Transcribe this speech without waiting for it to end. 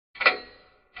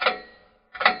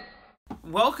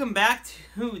welcome back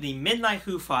to the Midnight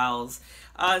Who Files.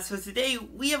 So today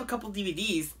we have a couple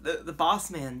DVDs the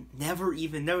boss man never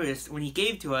even noticed when he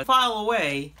gave to us, file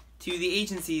away to the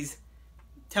agency's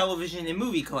television and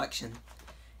movie collection.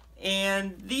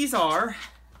 And these are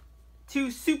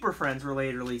two Super Friends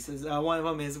related releases. One of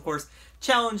them is, of course,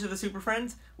 Challenge of the Super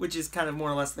Friends, which is kind of more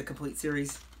or less the complete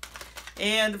series.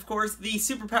 And, of course, the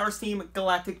Superpowers Team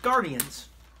Galactic Guardians.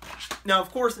 Now,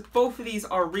 of course, both of these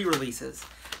are re-releases.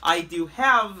 I do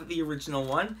have the original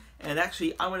one, and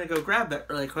actually, I want to go grab that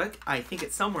really quick. I think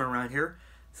it's somewhere around here,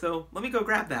 so let me go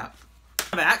grab that.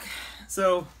 I'm back.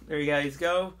 So, there you guys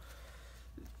go.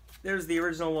 There's the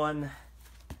original one.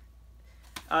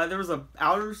 There was a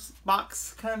outer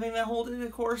box kind of thing that held it,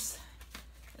 of course.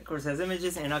 Of course, it has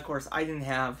images, and of course, I didn't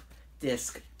have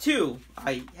disc 2.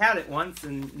 I had it once,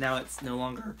 and now it's no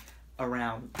longer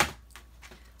around.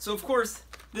 So, of course,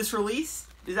 this release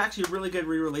is actually a really good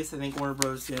re-release. I think Warner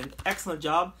Bros. Did an excellent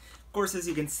job. Of course, as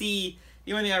you can see,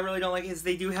 the only thing I really don't like is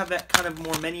they do have that kind of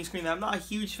more menu screen that I'm not a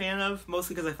huge fan of,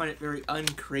 mostly because I find it very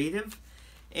uncreative,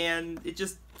 and it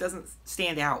just doesn't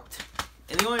stand out.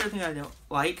 And the only other thing I don't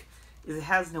like is it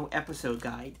has no episode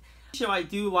guide. So I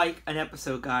do like an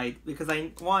episode guide because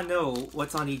I want to know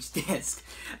what's on each disc.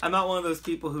 I'm not one of those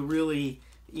people who really,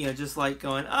 just like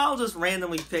going, I'll just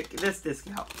randomly pick this disc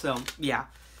out. So, yeah.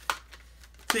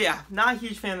 So yeah, not a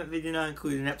huge fan that they did not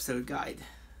include an episode guide.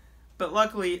 But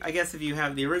luckily, I guess if you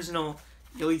have the original,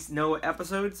 you at least know what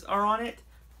episodes are on it.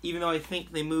 Even though I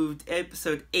think they moved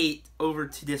episode 8 over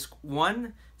to disc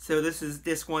 1. So this is,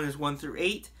 disc 1 is 1 through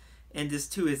 8, and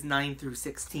disc 2 is 9 through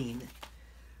 16.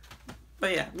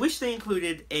 But yeah, wish they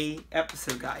included a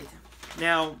episode guide.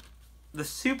 Now, the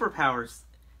Superpowers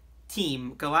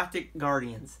Team Galactic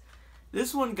Guardians.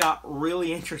 This one got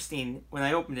really interesting when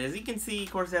I opened it. As you can see,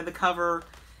 of course, it had the cover,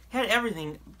 had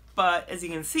everything, but as you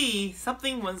can see,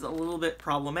 something was a little bit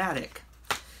problematic.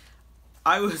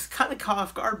 I was kind of caught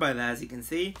off guard by that, as you can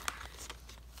see.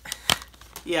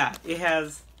 Yeah, it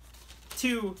has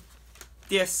 2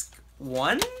 disc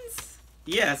 1s?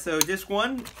 Yeah, so disc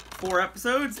 1, 4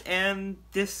 episodes, and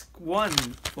disc 1,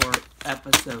 4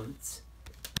 episodes.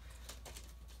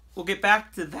 We'll get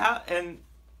back to that and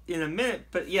in a minute,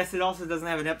 but yes, it also doesn't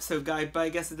have an episode guide, but I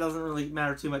guess it doesn't really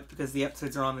matter too much because the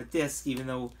episodes are on the disc, even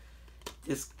though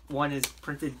disc 1 is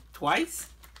printed twice.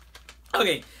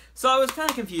 Okay, so I was kind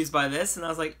of confused by this, and I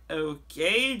was like,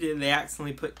 okay, did they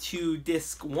accidentally put 2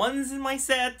 disc 1s in my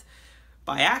set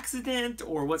by accident,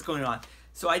 or what's going on?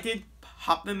 So I did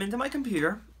hop them into my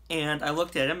computer, and I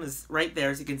looked at them. As right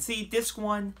there, as you can see, disc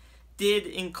 1 did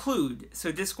include,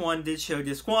 so disc 1 did show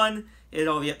disc 1, it had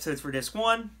all the episodes for disc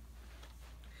 1.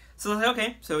 So I was like,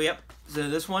 okay, so yep, so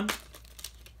this one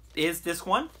is disc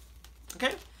 1,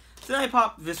 okay? So then I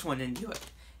popped this one into it,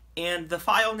 and the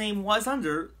file name was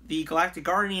under the Galactic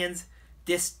Guardians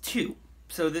disc 2.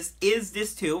 So this is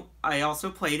disc 2. I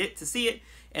also played it to see it,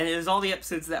 and it is all the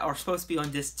episodes that are supposed to be on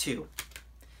disc 2.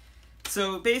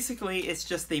 So basically, it's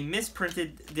just they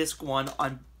misprinted disc 1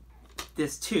 on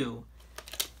disc 2.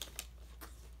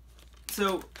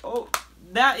 So,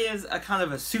 that is a kind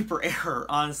of a super error,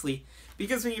 honestly.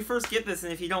 Because when you first get this,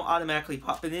 and if you don't automatically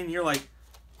pop it in, you're like,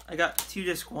 I got 2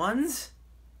 disc 1s?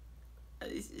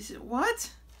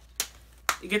 What?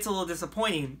 It gets a little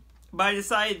disappointing. But I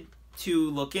decided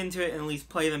to look into it and at least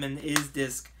play them, and it is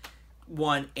disc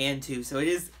 1 and 2. So it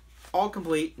is all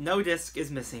complete. No disc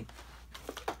is missing.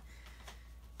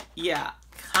 Yeah,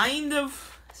 kind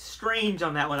of strange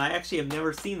on that one. I actually have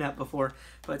never seen that before.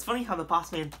 But it's funny how the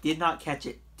boss man did not catch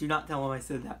it. Do not tell him I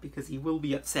said that because he will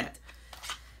be upset.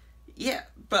 Yeah,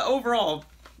 but overall,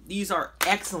 these are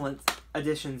excellent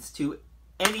additions to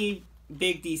any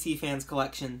big DC fans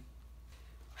collection.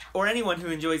 Or anyone who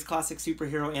enjoys classic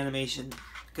superhero animation.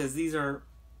 Because these are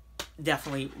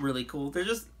definitely really cool. They're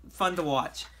just fun to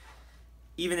watch.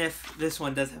 Even if this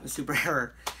one does have a super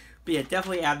error. But yeah,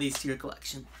 definitely add these to your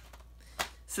collection.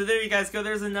 So there you guys go.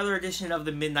 There's another edition of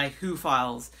the Midnight Who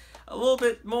Files. A little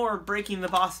bit more breaking the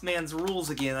boss man's rules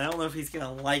again. I don't know if he's going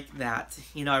to like that.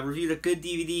 I reviewed a good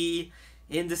DVD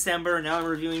in December. Now I'm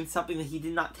reviewing something that he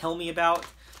did not tell me about.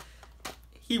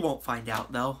 He won't find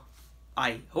out, though.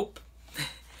 I hope.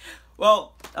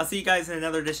 Well, I'll see you guys in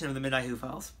another edition of the Midnight Who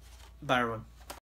Files. Bye, everyone.